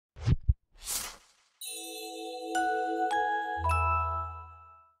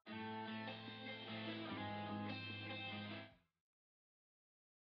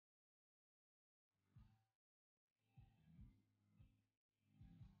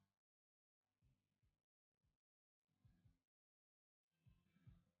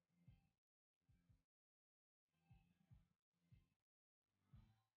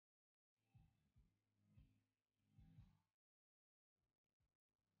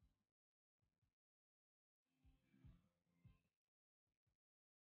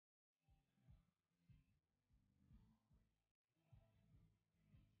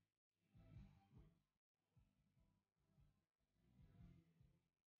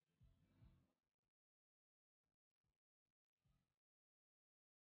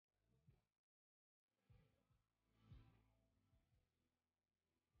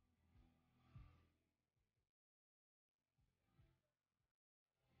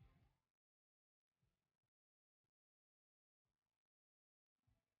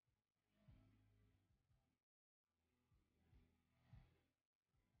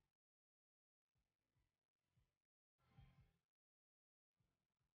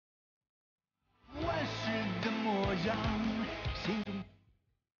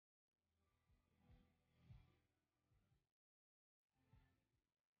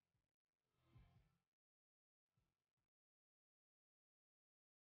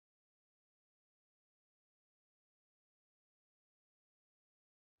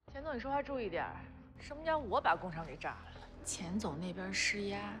钱总，你说话注意点儿，什么叫我把工厂给炸了？钱总那边施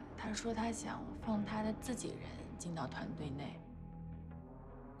压，他说他想放他的自己人进到团队内。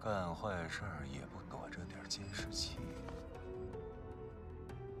干坏事儿也不躲着点监视器。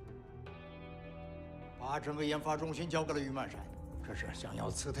把整个研发中心交给了于曼山，这是想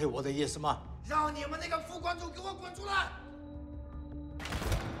要辞退我的意思吗？让你们那个副馆主给我滚出来！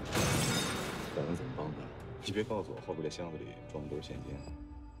咱们怎么帮他？你别告诉我后边这箱子里装的都是现金。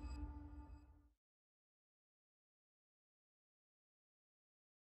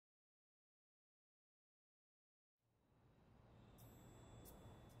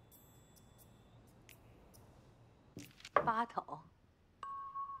八头。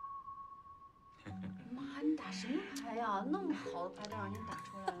妈，你打什么牌呀？那么好的牌都让你打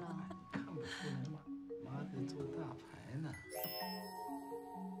出来了。看不出来吗？妈在做大牌呢。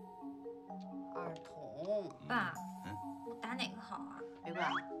二筒，爸，我打哪个好啊？没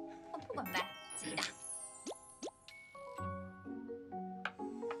管，我不管呗，自己打。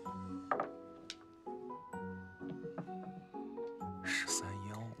131，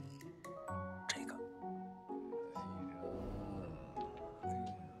这个。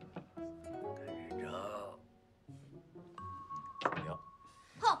看认证。3-1。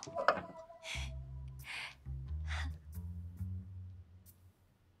哼。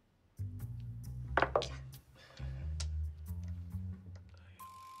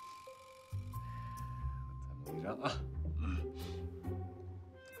再摸一张啊。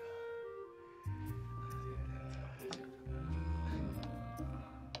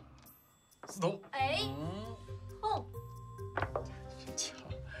4筒。哎，哼。真巧。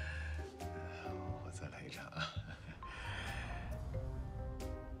我再来一张啊。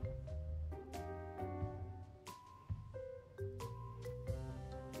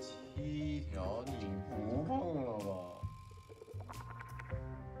7条，你不碰了吧？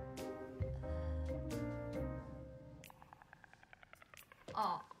哦，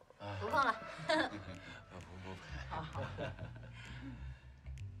不碰了。不。好好。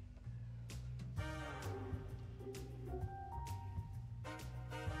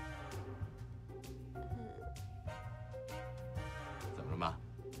怎么了妈？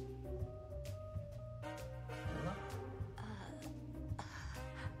糊了？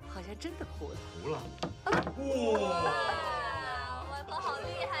好像真的糊了。糊了。哇，外婆好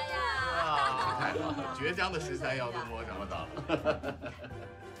厉害呀！太好了，倔强的13幺都摸着了。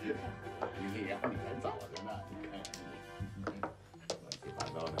你呀，你还早着呢，你看你，乱七八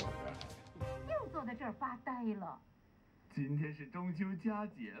糟的在这儿。又坐在这儿发呆了。今天是中秋佳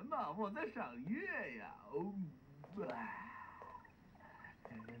节嘛，我在赏月呀。哦，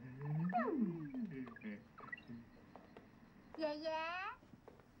爷爷。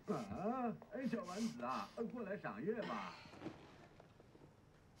啊，哎，小丸子啊，过来赏月吧。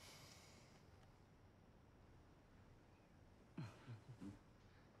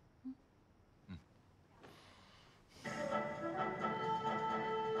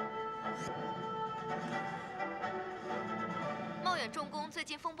茂远重工最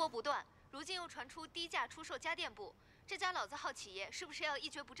近风波不断，如今又传出低价出售家电部，这家老字号企业是不是要一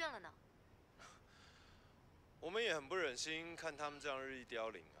蹶不振了呢？我们也很不忍心看他们这样日益凋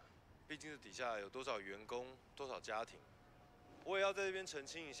零啊，毕竟这底下有多少员工，多少家庭。我也要在这边澄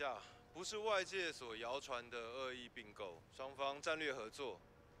清一下，不是外界所谣传的恶意并购，双方战略合作，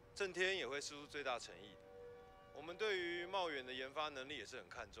正天也会施出最大诚意的。我们对于茂远的研发能力也是很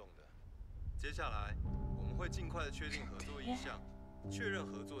看重的。接下来我们会尽快的确定合作意向，确认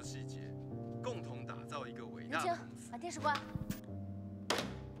合作细节，共同打造一个伟大的公司。把电视关。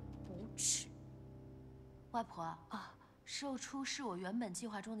无耻！外婆啊，售出是我原本计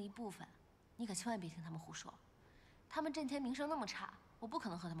划中的一部分，你可千万别听他们胡说。他们震天名声那么差，我不可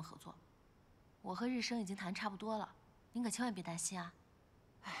能和他们合作。我和日升已经谈差不多了，您可千万别担心啊。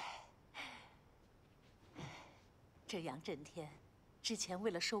这杨震天之前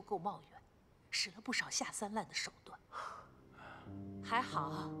为了收购茂远，使了不少下三滥的手段。还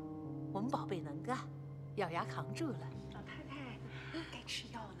好，我们宝贝能干，咬牙扛住了。老太太，该吃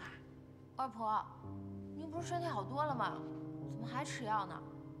药呢。外婆，您不是身体好多了吗？怎么还吃药呢？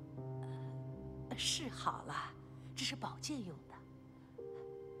是好了，这是保健用的，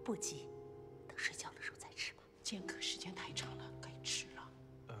不急，等睡觉的时候再吃吧。间隔时间太长了，该吃了。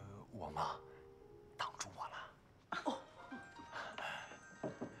我妈挡住我了。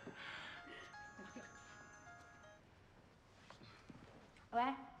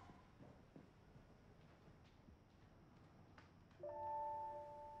喂。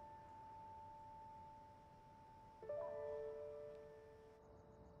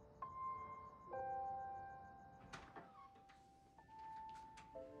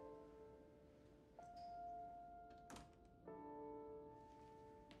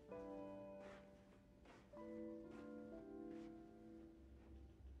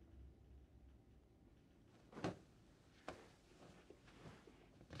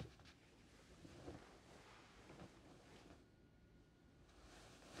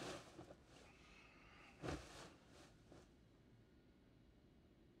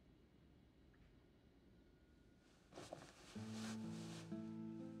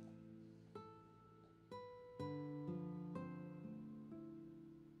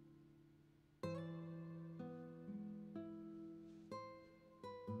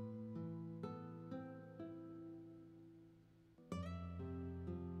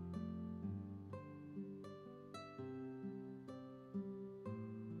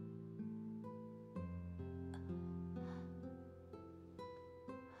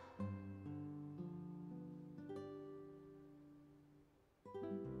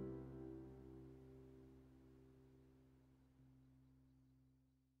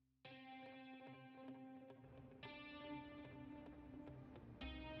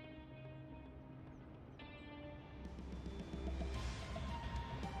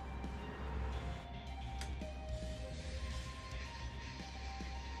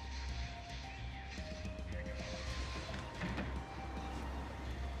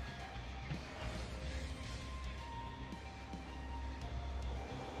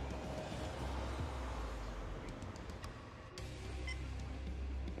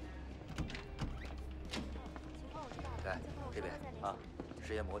这边啊，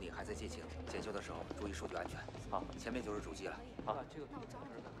实验模拟还在进行，检修的时候注意数据安全。好，前面就是主机了。好，这个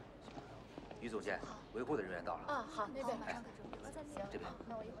于总监，维护的人员到了。啊，好，那边。哎，这边。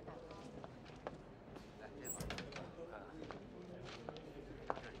那我一会儿打。来这边。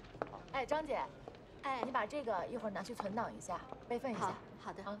哎，张姐，哎，你把这个一会儿拿去存档一下，备份一下。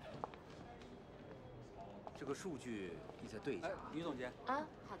好的。啊。这个数据你再对一下。于总监。啊，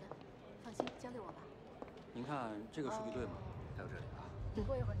好的，放心，交给我吧。您看这个数据对吗？还有这里啊。你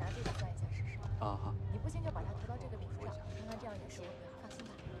过一会儿拿这个算一下试试。啊，好。你不信就把它投到这个表上，看看这样演示会不会好。放心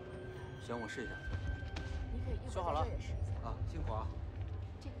吧。行，我试一下。你可以一会儿在这也试一下。啊，辛苦啊。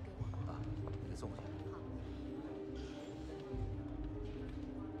这个给我。啊，给送过去。好。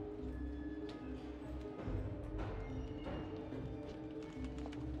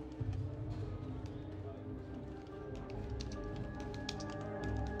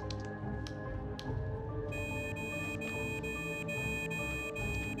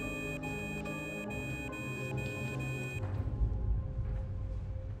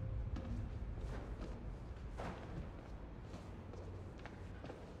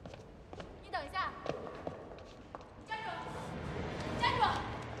等一下，站住！站住！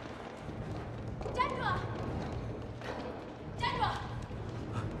站住！站住！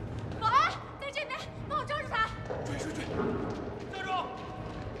保安在这边，帮我抓住他！追！站住！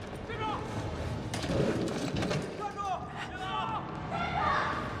站住！站住！站住！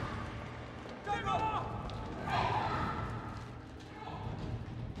站住！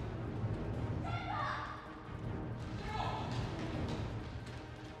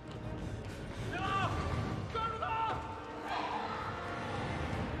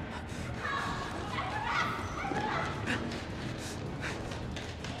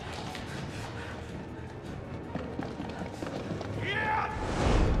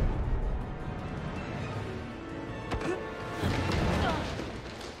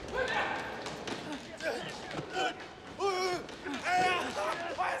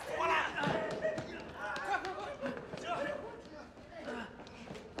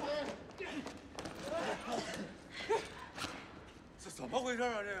怎么回事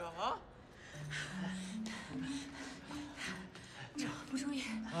啊？这个啊？这不注意，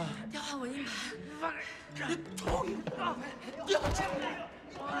调换稳硬盘。你冲！你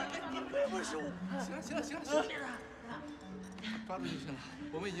不是我。行了，抓住就行了。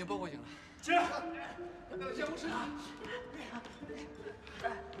我们已经报过警了。起来，那监控室呢？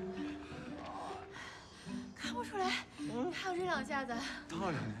看不出来，还有这2下子。当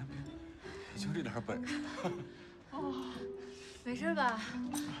2年，也就这点本事。哦，没事吧？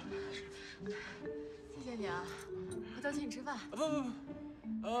谢谢你啊，回头请你吃饭。不，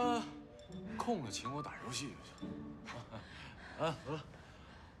空了请我打游戏。啊，走了。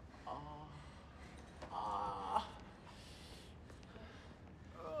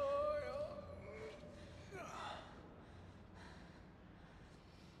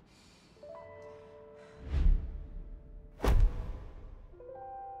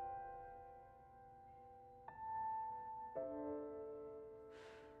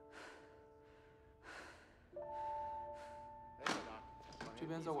这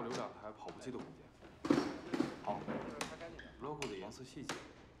边再给我留2台跑步机的空间。好 ，logo 的颜色细节，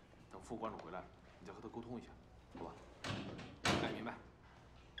等副馆长回来，你再和他沟通一下，好吧？哎，明白。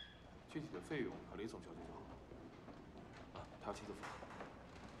具体的费用和李总交代就好。啊，他要亲自付。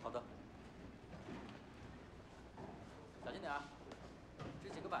好的。小心点啊！这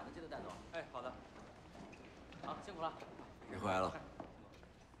几个板子记得带走。哎，好的。好，辛苦了。你回来了。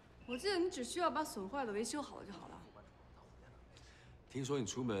我记得你只需要把损坏的维修好了就好了。听说你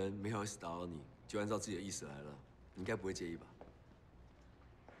出门没好意思打扰你，就按照自己的意思来了，你应该不会介意吧？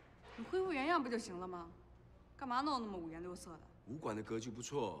你恢复原样不就行了吗？干嘛弄那么五颜六色的？武馆的格局不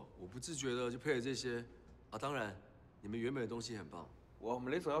错，我不自觉的就配了这些啊。当然，你们原本的东西很棒。我们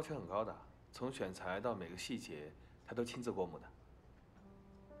雷总要求很高的，从选材到每个细节，他都亲自过目的。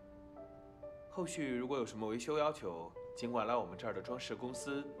后续如果有什么维修要求，尽管来我们这儿的装饰公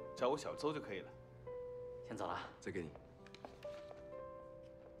司找我小邹就可以了。先走了，再给你。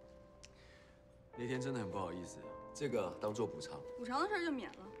那天真的很不好意思，这个当做补偿。补偿的事就免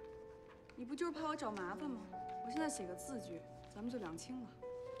了。你不就是怕我找麻烦吗？我现在写个字据，咱们就两清了。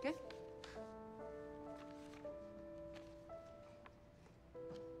给。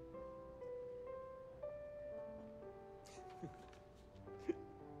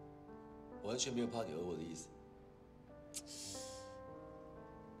我完全没有怕你讹我的意思。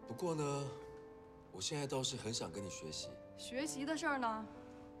不过呢，我现在倒是很想跟你学习。学习的事儿呢，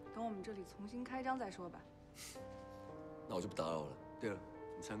等我们这里重新开张再说吧。那我就不打扰了。对了，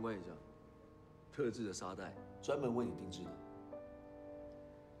你参观一下，特制的沙袋，专门为你定制的。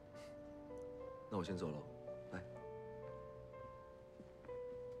那我先走了，拜。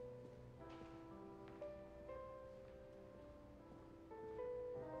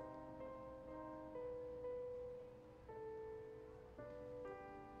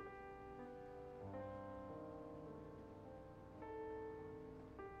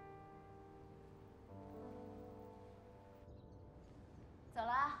走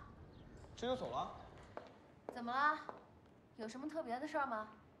了？这就走了？怎么了？有什么特别的事儿吗？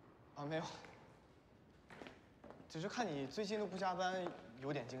啊，没有。只是看你最近都不加班，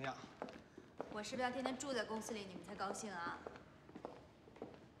有点惊讶。我是不是要天天住在公司里，你们才高兴啊？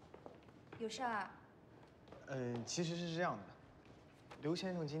有事儿？其实是这样的，刘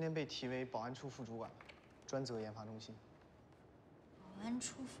先生今天被提为保安处副主管了，专责研发中心。保安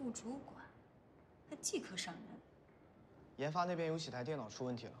处副主管，还既可赏人。研发那边有几台电脑出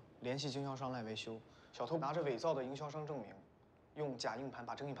问题了，联系经销商来维修。小偷拿着伪造的营销商证明，用假硬盘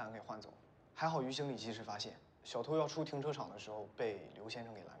把真硬盘给换走。还好于经理及时发现，小偷要出停车场的时候被刘先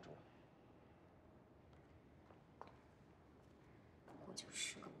生给拦住了。我就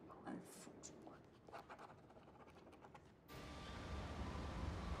是个保安副主管。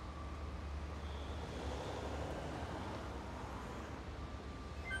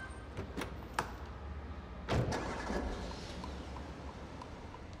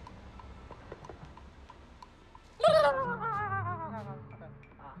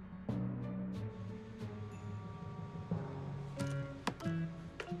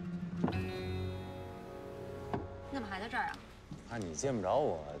你怎么还在这儿啊？怕你见不着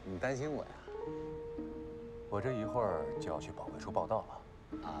我，你担心我呀？我这一会儿就要去保卫处报道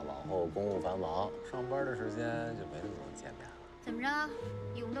了，啊，往后公务繁忙，上班的时间就没那么多见面了。怎么着？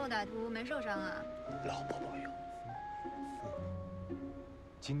勇斗歹徒没受伤啊？老婆保佑。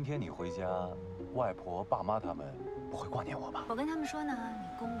今天你回家，外婆、爸妈他们不会挂念我吧？我跟他们说呢，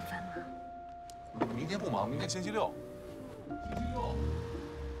你公务繁忙。明天不忙，明天星期六。星期六。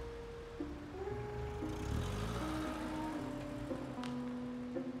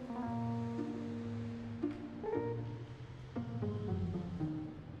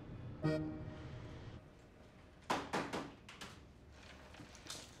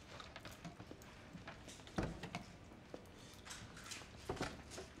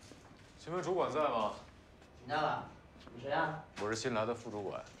请问主管在吗？请假了。你谁呀？我是新来的副主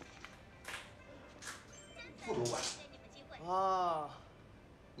管。副主管。哦，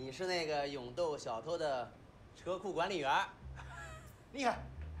你是那个勇斗小偷的车库管理员，厉害，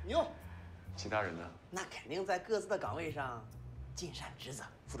牛。其他人呢？那肯定在各自的岗位上尽善职责。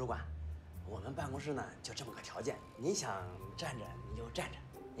副主管，我们办公室呢就这么个条件：您想站着您就站着，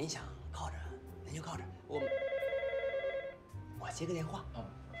您想靠着您就靠着。我接个电话。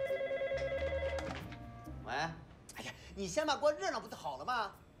喂，哎呀，你先把过热闹不就好了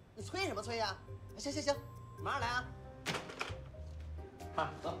吗？你催什么催呀？行行行，马上来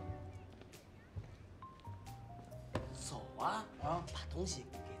啊！走，走啊！把东西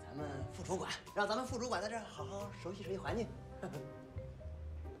给咱们副主管，让咱们副主管在这儿好好熟悉熟悉环境。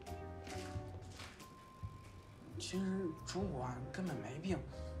其实主管根本没病，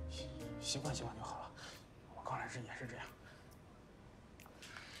习惯习惯就好了。我刚来时也是这样。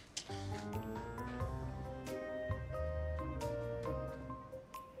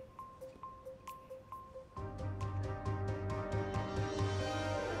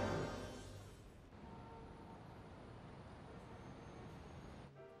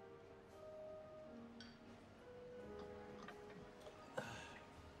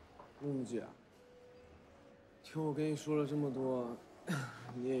木木姐，听我跟你说了这么多，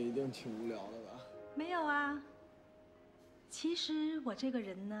你也一定挺无聊的吧？没有啊。其实我这个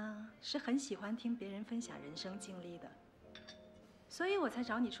人呢，是很喜欢听别人分享人生经历的，所以我才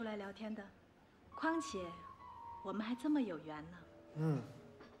找你出来聊天的。况且，我们还这么有缘呢。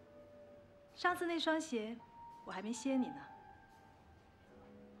上次那双鞋，我还没谢你呢。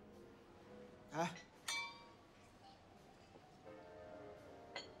哎。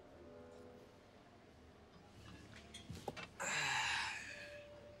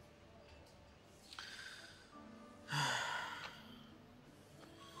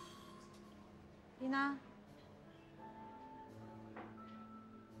丽娜，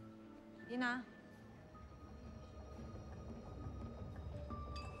丽娜，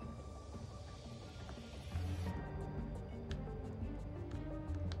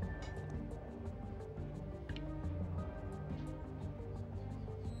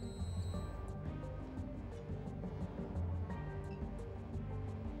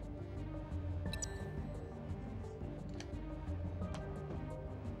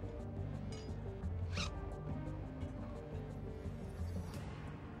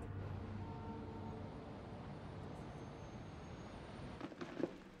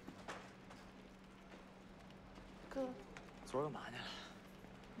昨儿干嘛去了？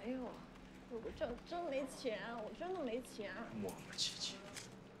没有，我真没钱，我真的没钱。磨磨唧唧，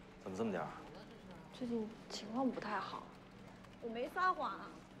怎么这么点儿？最近情况不太好。我没撒谎。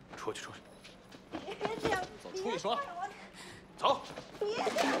出去出去。别这样，走，出去说。我走。别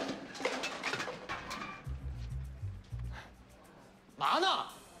这样。嘛呢？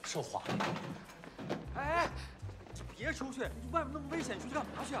说话。哎，就别出去！外面那么危险，你出去干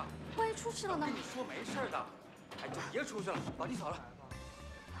嘛去啊？万一出事了呢？我跟你说没事的。哎，你就别出去了，老弟走了。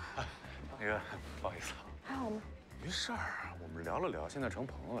哎，那个，不好意思啊。还好吗？没事儿，我们聊了聊，现在成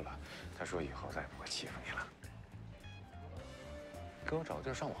朋友了。他说以后再也不会欺负你了。给我找个地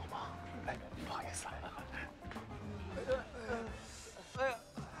儿上网吧。哎，不好意思啊。哎呀！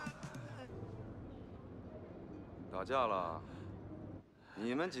打架了？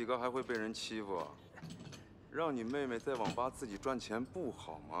你们几个还会被人欺负？让你妹妹在网吧自己赚钱不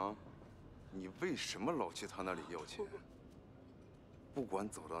好吗？你为什么老去她那里要钱？不管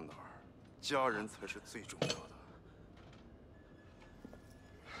走到哪儿，家人才是最重要的。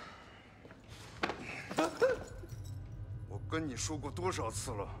我跟你说过多少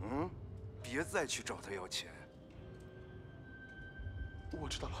次了，别再去找她要钱。我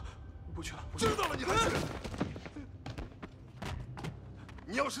知道了，不去了。知道了你还去？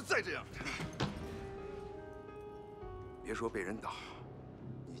你要是再这样，别说被人打，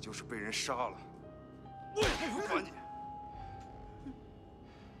你就是被人杀了，我也不管你。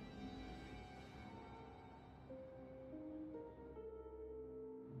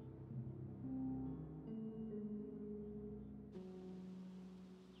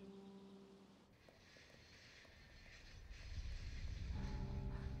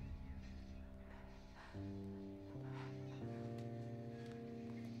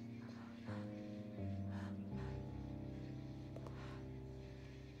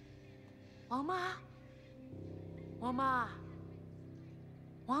王妈，王妈，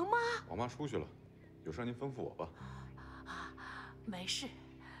王妈，王妈出去了，有事您吩咐我吧。没事。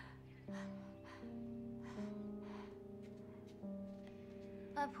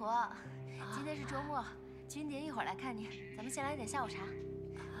外婆，今天是周末，君蝶一会儿来看你，咱们先来点下午茶。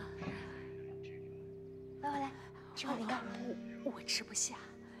外婆来，吃块饼干。我吃不下，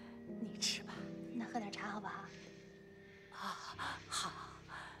你吃吧。那喝点茶好不好？好。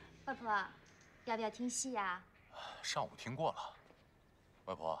外婆，要不要听戏呀？上午听过了。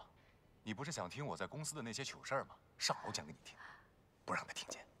外婆，你不是想听我在公司的那些糗事儿吗？上午讲给你听，不让他听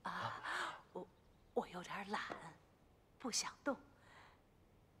见。我有点懒，不想动。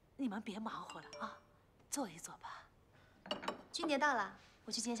你们别忙活了啊，坐一坐吧。君蝶到了，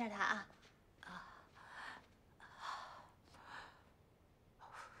我去接一下他啊。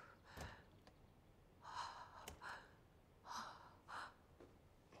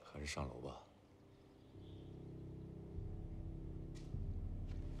还是上楼吧。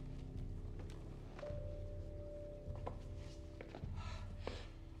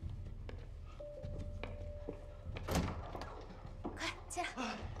快进来。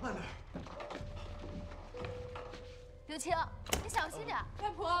慢点。刘青，你小心点。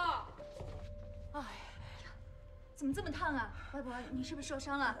外婆。哎呀，怎么这么烫啊？外婆，你是不是受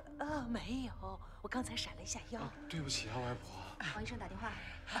伤了？没有，我刚才闪了一下腰。对不起啊，外婆。王医生打电话。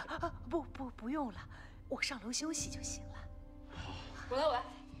不用了，我上楼休息就行了。我来。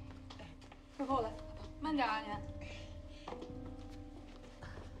快和我来，慢点啊你。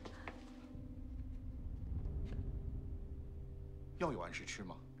药有按时吃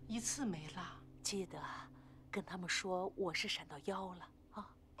吗？一次没落，记得跟他们说我是闪到腰了啊。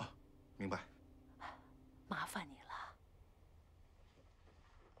明白。麻烦你了。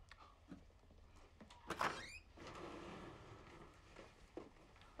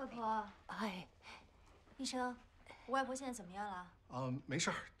外婆。哎，医生，我外婆现在怎么样了？没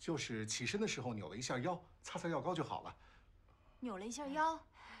事儿，就是起身的时候扭了一下腰，擦擦药膏就好了。扭了一下腰，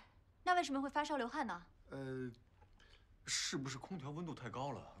那为什么会发烧流汗呢？是不是空调温度太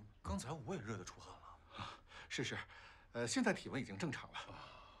高了？刚才我也热得出汗了。是，现在体温已经正常了。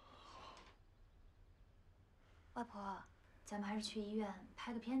外婆，咱们还是去医院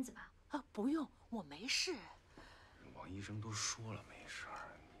拍个片子吧。不用，我没事。王医生都说了没事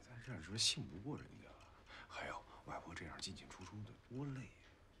儿，你在这儿是不是信不过人家？还有，外婆这样进进出出的多累呀，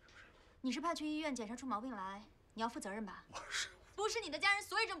是不是？你是怕去医院检查出毛病来，你要负责任吧？我是。不是你的家人，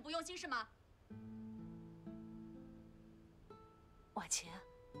所以这么不用心是吗？婉晴，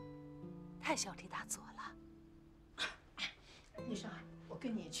太小题大做了。医生，我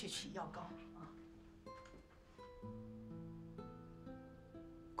跟你去取药膏啊。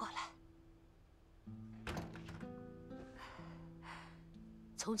过来。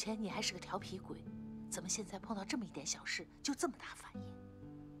从前你还是个调皮鬼，怎么现在碰到这么一点小事就这么大反应？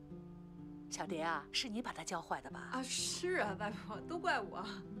小蝶啊，是你把他教坏的吧？啊，是啊，外婆，都怪我。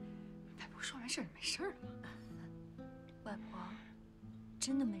外婆说完事儿没事儿了吗？外婆，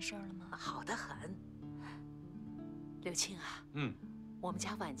真的没事了吗？好得很。刘青啊，我们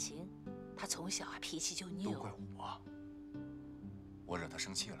家婉晴，她从小啊脾气就拗。都怪我，我惹她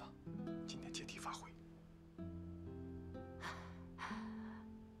生气了，今天借题发挥。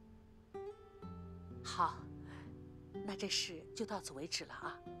好，那这事就到此为止了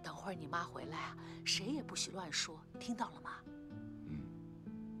啊。等会儿你妈回来啊，谁也不许乱说，听到了吗？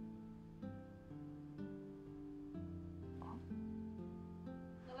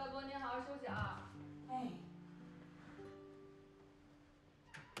那外婆您好好休息啊。哎。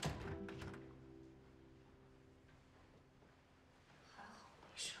还好没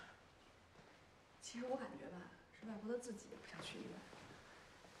事。其实我感觉吧，是外婆她自己不想去医院。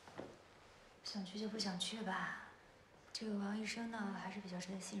不想去就不想去吧。这个王医生呢，还是比较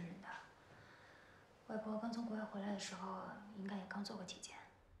值得信任的。外婆刚从国外回来的时候，应该也刚做过体检。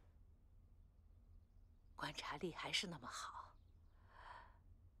观察力还是那么好。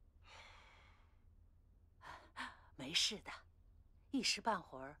没事的，一时半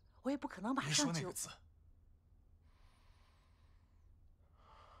会儿我也不可能马上就。别说那个字。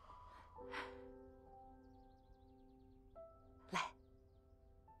来，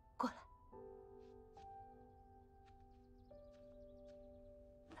过来。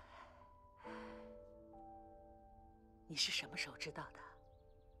你是什么时候知道的？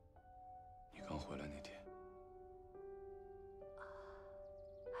你刚回来那天。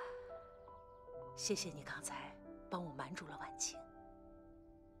谢谢你刚才帮我瞒住了婉晴。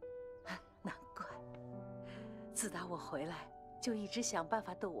难怪，自打我回来就一直想办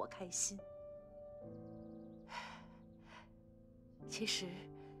法逗我开心。其实，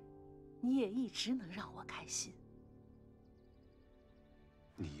你也一直能让我开心。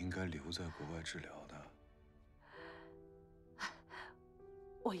你应该留在国外治疗的。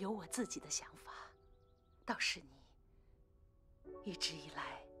我有我自己的想法，倒是你一直以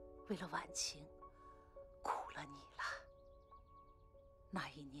来为了婉晴苦了你了。那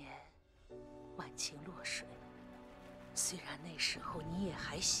一年婉晴落水，虽然那时候你也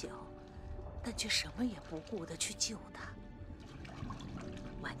还小，但却什么也不顾地去救她。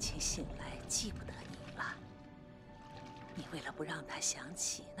婉晴醒来记不得你了，你为了不让她想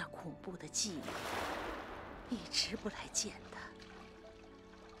起那恐怖的记忆，一直不来见她。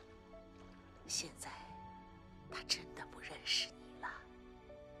现在，他真的不认识你了。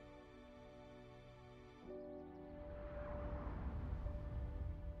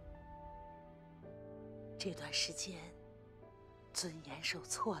这段时间，尊严受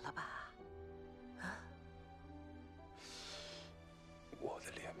挫了吧？啊？我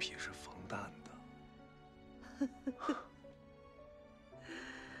的脸皮是防弹的。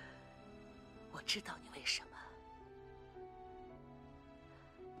我知道你为什么。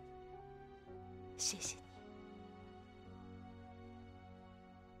谢谢你。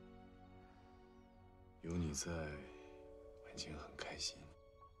有你在，婉晴很开心。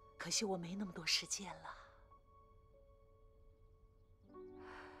可惜我没那么多时间了。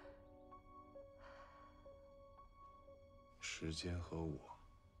时间和我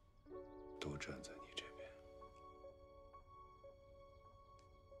都站在你这边。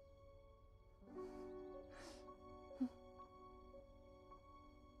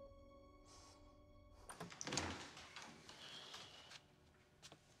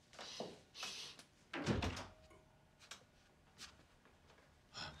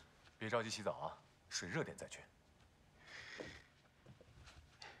别着急洗澡啊，水热点再去。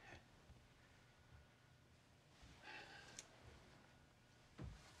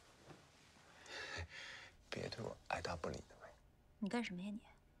别对我爱答不理的呗。你干什么呀你？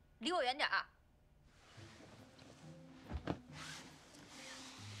离我远点儿！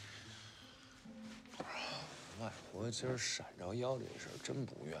外婆今儿闪着腰这事儿真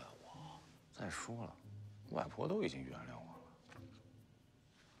不怨我。再说了，外婆都已经原谅我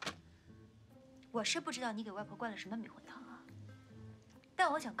了。我是不知道你给外婆灌了什么迷魂汤啊，但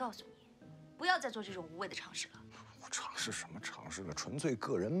我想告诉你，不要再做这种无谓的尝试了。我尝试什么尝试了？纯粹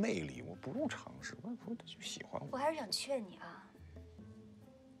个人魅力，我不用尝试。外婆她就喜欢我。我还是想劝你啊，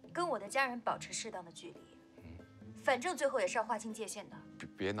跟我的家人保持适当的距离。反正最后也是要划清界限的。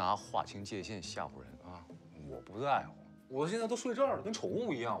别拿划清界限吓唬人啊！我不在乎，我现在都睡这儿了，跟宠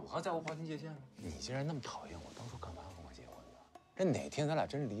物一样，我还在乎划清界限呢。你既然那么讨厌我，当初干嘛跟我结婚的？这哪天咱俩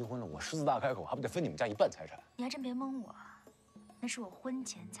真离婚了，我狮子大开口，还不得分你们家一半财产？你还真别蒙我，那是我婚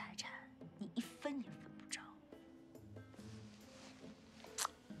前财产，你一分也分不着。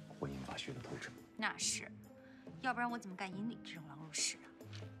婚姻法学的透彻。那是，要不然我怎么敢引你这种狼入室啊？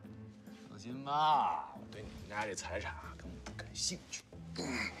放心吧，我对你们家这财产啊根本不感兴趣。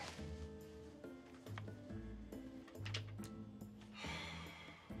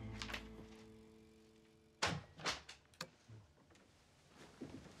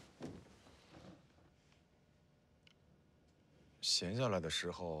闲下来的时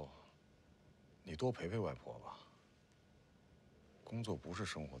候，你多陪陪外婆吧。工作不是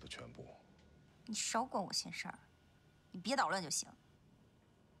生活的全部。你少管我闲事儿，你别捣乱就行。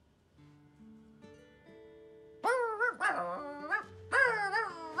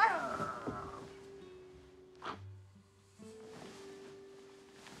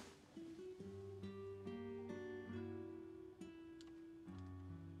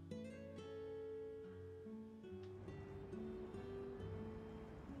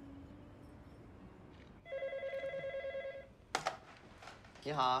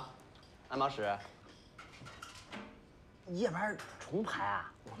你好，安保室。夜班重排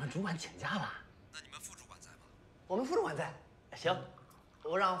啊？我们主管请假了。那你们副主管在吗？我们副主管在。行，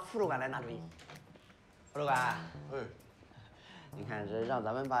我让副主管来拿主意。副主管，您看这让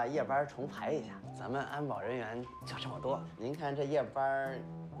咱们把夜班重排一下，咱们安保人员就这么多，您看这夜班，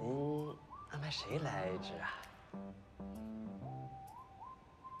您安排谁来值啊？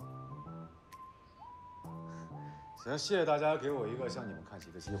行，谢谢大家给我一个向你们看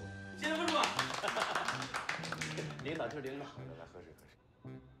齐的机会。谢谢副主管。领导就是领导。来喝水，喝水。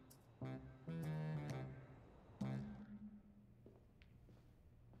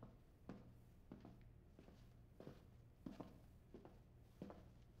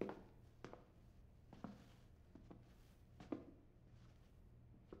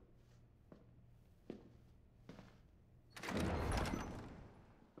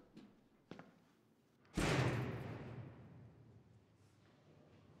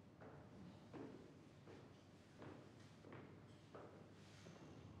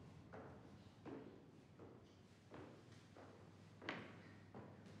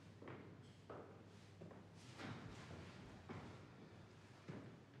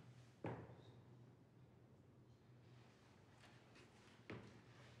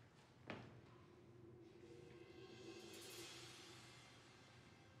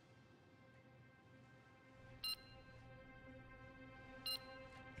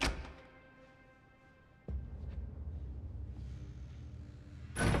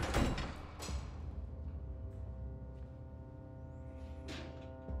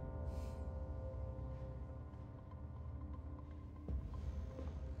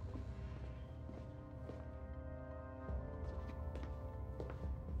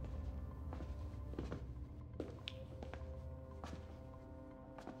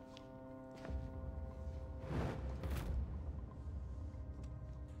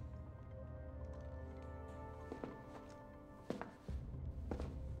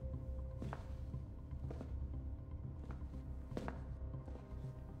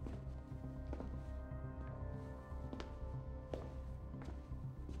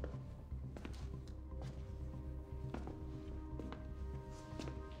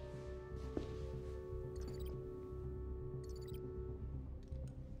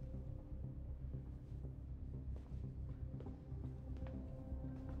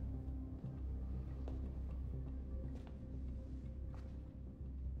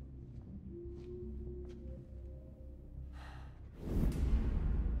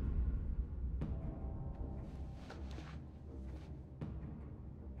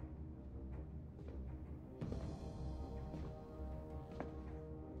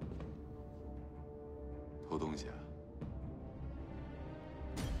偷东西啊？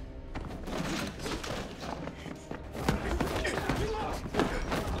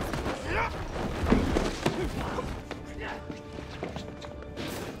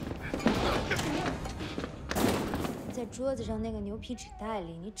在桌子上那个牛皮纸袋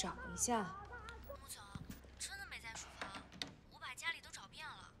里，你找一下。穆总，真的没在书房，我把家里都找遍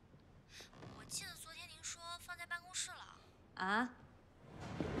了。我记得昨天您说放在办公室了。啊？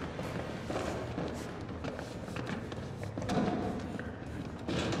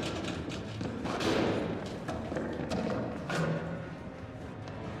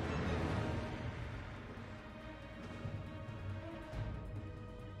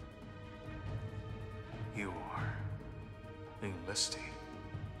 You are enlisting.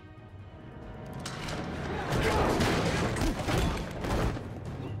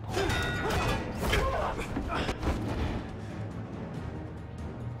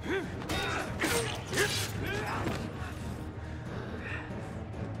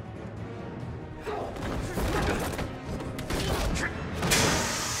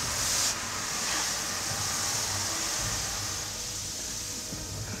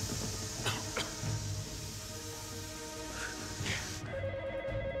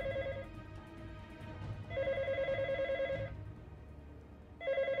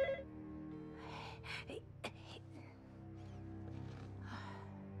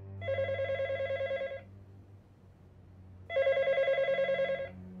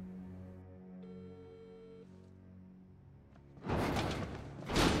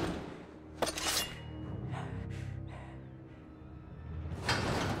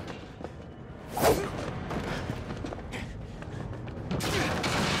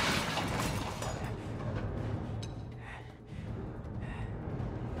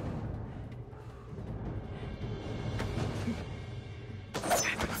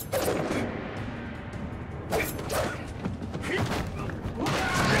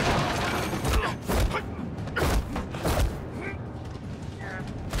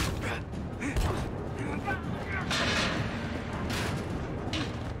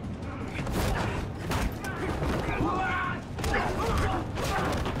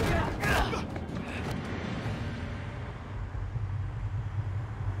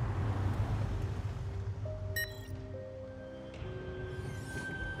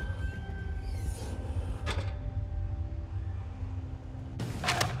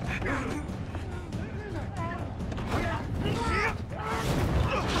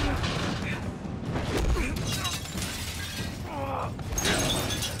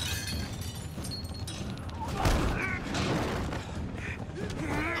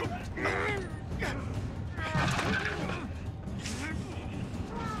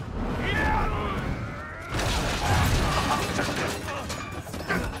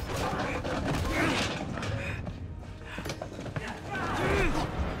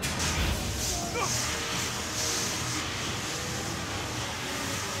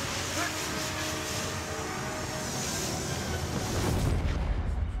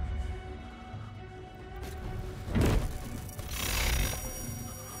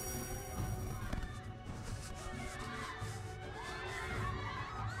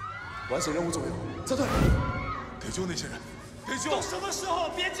 完成任务重要，撤退！得救那些人，得救！都什么时候？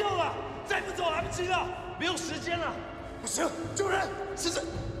别救了，再不走来不及了，没有时间了。不行，救人！狮子。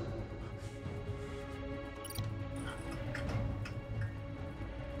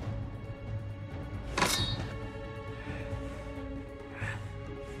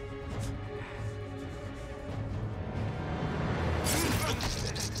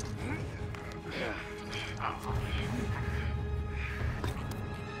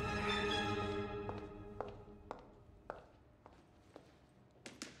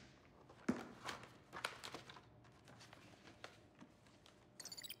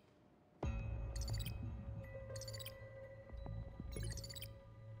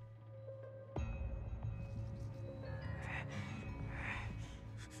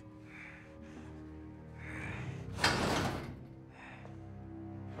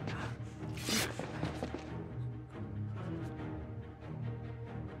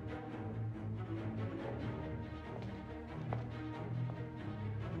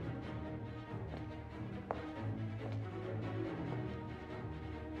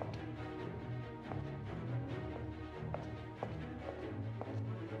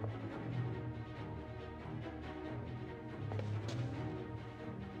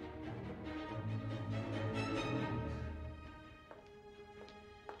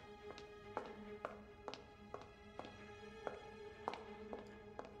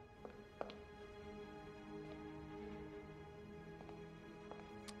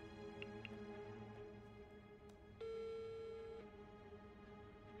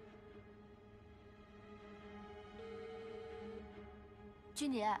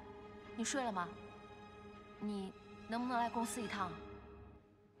 君蝶，你睡了吗？你能不能来公司一趟？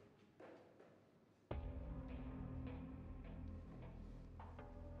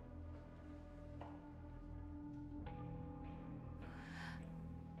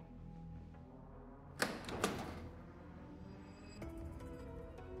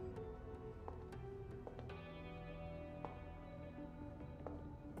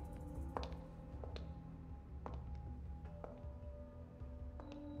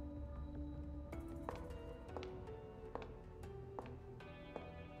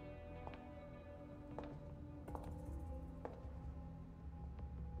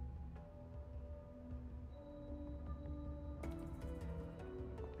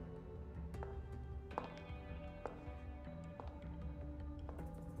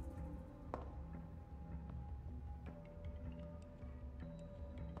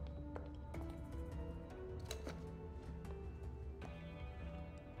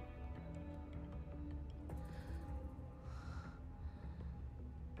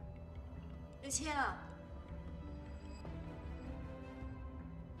刘青，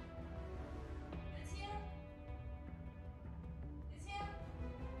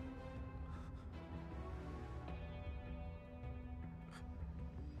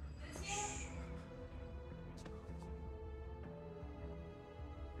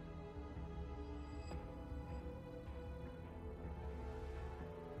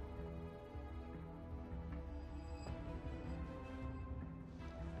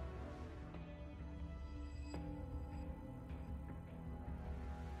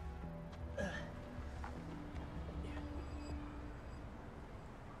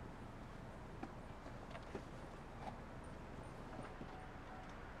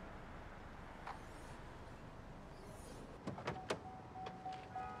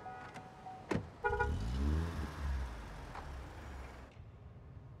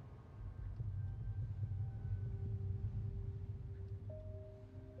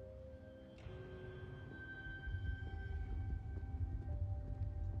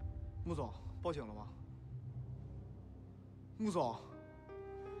穆总，报警了吗？穆总，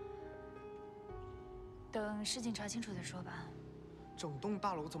等事情查清楚再说吧。整栋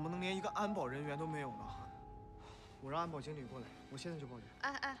大楼怎么能连一个安保人员都没有呢？我让安保经理过来，我现在就报警。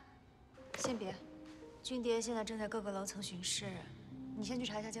哎，先别，军蝶现在正在各个楼层巡视，你先去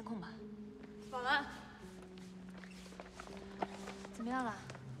查一下监控吧。保安，怎么样了？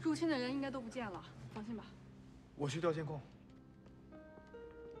入侵的人应该都不见了，放心吧。我去调监控。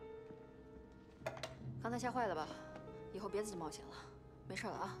 刚才吓坏了吧？以后别自己冒险了。没事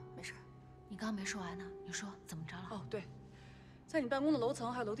了啊，没事。你刚刚没说完呢，你说怎么着了？哦，对，在你办公的楼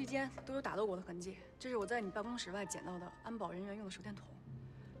层还有楼梯间都有打斗过的痕迹，这是我在你办公室外捡到的安保人员用的手电筒，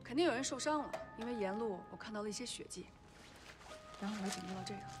肯定有人受伤了，因为沿路我看到了一些血迹。然后我还捡到了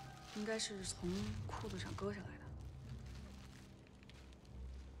这个，应该是从裤子上割下来的。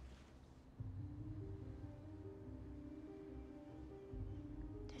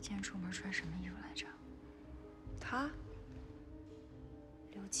他今天出门穿什么衣服来着？他？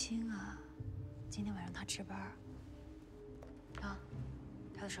刘刘青啊，今天晚上他值班。啊，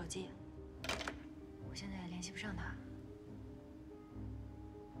他的手机，我现在也联系不上他。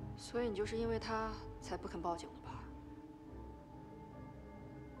所以你就是因为他才不肯报警的吧？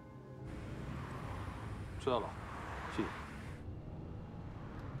知道了，谢谢。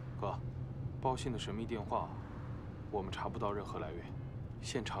哥，报信的神秘电话，我们查不到任何来源，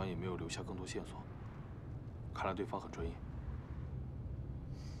现场也没有留下更多线索。看来对方很专业。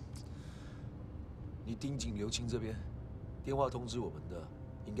你盯紧刘青这边，电话通知我们的，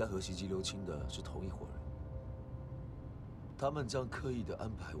应该和袭击刘青的是同一伙人。他们这样刻意的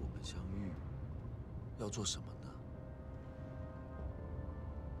安排我们相遇，要做什么呢？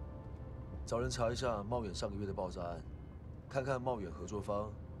找人查一下茂远上个月的爆炸案，看看茂远合作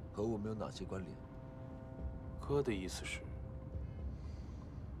方和我们有哪些关联。哥的意思是，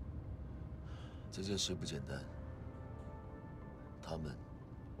这件事不简单。他们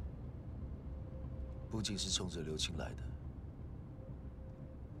不仅是冲着刘青来的。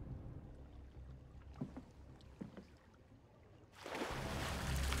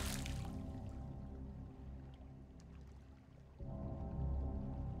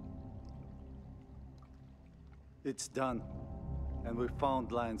It's done, and we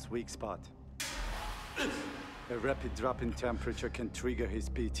found Lion's weak spot. A rapid drop in temperature can trigger his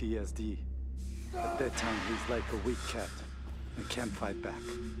PTSD. At that time, he's like a weak cat and can't fight back.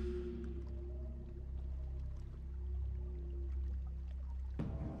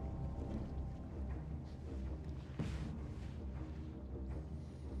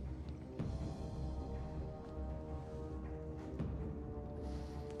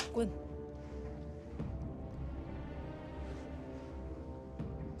滚！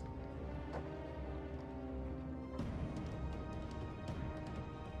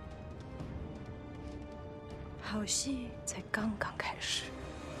好戏才刚刚开始。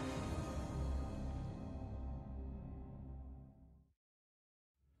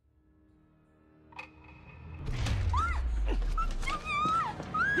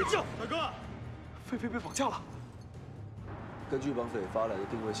别叫，大哥！菲菲被绑架了。根据绑匪发来的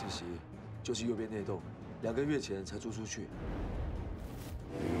定位信息，就是右边那栋，2个月前才租出去。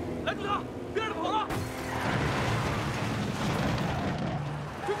拦住他！别让他跑了！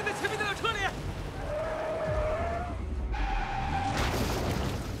追在前面那辆车里！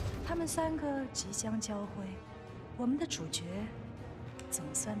他们3个即将交汇，我们的主角总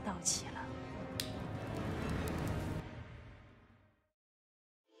算到齐了。